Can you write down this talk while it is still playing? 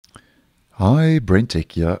Hi,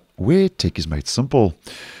 BrenTech here, where tech is made simple.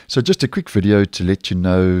 So just a quick video to let you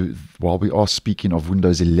know, while we are speaking of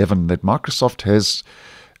Windows 11, that Microsoft has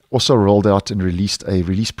also rolled out and released a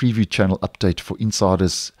release preview channel update for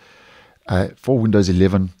insiders for Windows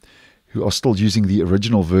 11 who are still using the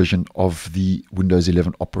original version of the Windows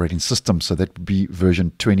 11 operating system. So that would be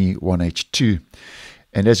version 21H2.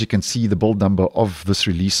 And as you can see, the build number of this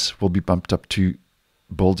release will be bumped up to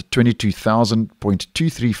build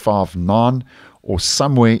 22,000.2359 or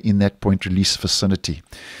somewhere in that point release vicinity.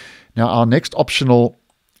 Now, our next optional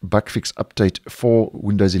bug fix update for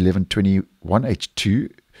Windows 11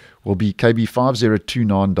 21H2 will be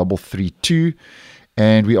KB5029332,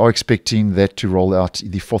 and we are expecting that to roll out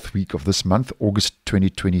the 4th week of this month, August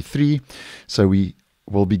 2023. So we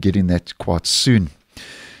will be getting that quite soon.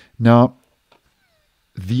 Now,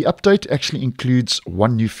 the update actually includes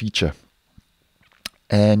one new feature.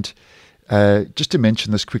 And just to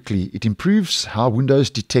mention this quickly, it improves how Windows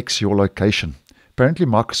detects your location. Apparently,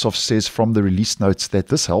 Microsoft says from the release notes that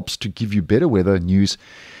this helps to give you better weather, news,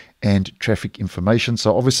 and traffic information.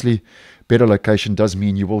 So obviously, better location does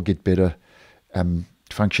mean you will get better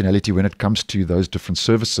functionality when it comes to those different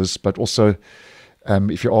services. But also,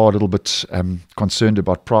 if you are a little bit concerned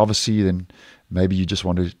about privacy, then maybe you just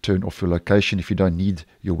want to turn off your location if you don't need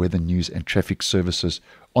your weather, news, and traffic services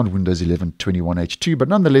on Windows 11 21H2. But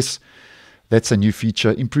nonetheless, that's a new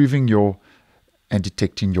feature, improving your and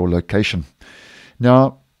detecting your location.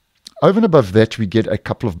 Now, over and above that, we get a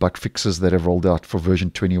couple of bug fixes that have rolled out for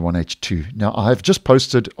version 21H2. Now, I have just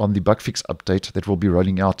posted on the bug fix update that will be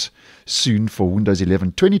rolling out soon for Windows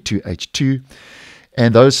 11 22H2.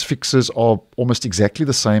 And those fixes are almost exactly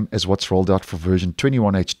the same as what's rolled out for version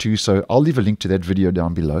 21H2. So I'll leave a link to that video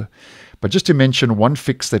down below. But just to mention one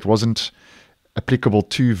fix that wasn't applicable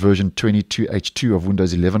to version 22H2 of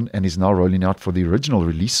Windows 11 and is now rolling out for the original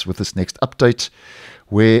release with this next update,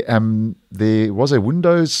 where there was a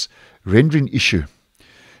Windows rendering issue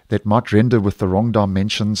that might render with the wrong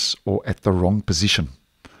dimensions or at the wrong position.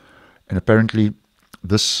 And apparently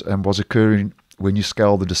this was occurring when you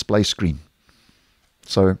scale the display screen.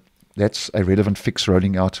 So that's a relevant fix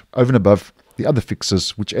rolling out over and above the other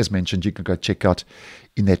fixes, which, as mentioned, you can go check out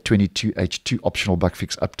in that 22H2 optional bug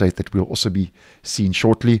fix update that we'll also be seeing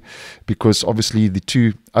shortly, because obviously the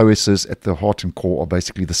two OSs at the heart and core are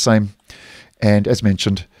basically the same. And as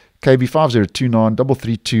mentioned,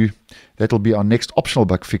 KB5029332, that'll be our next optional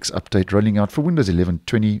bug fix update rolling out for Windows 11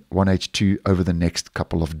 21H2 over the next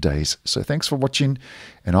couple of days. So thanks for watching,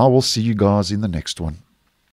 and I will see you guys in the next one.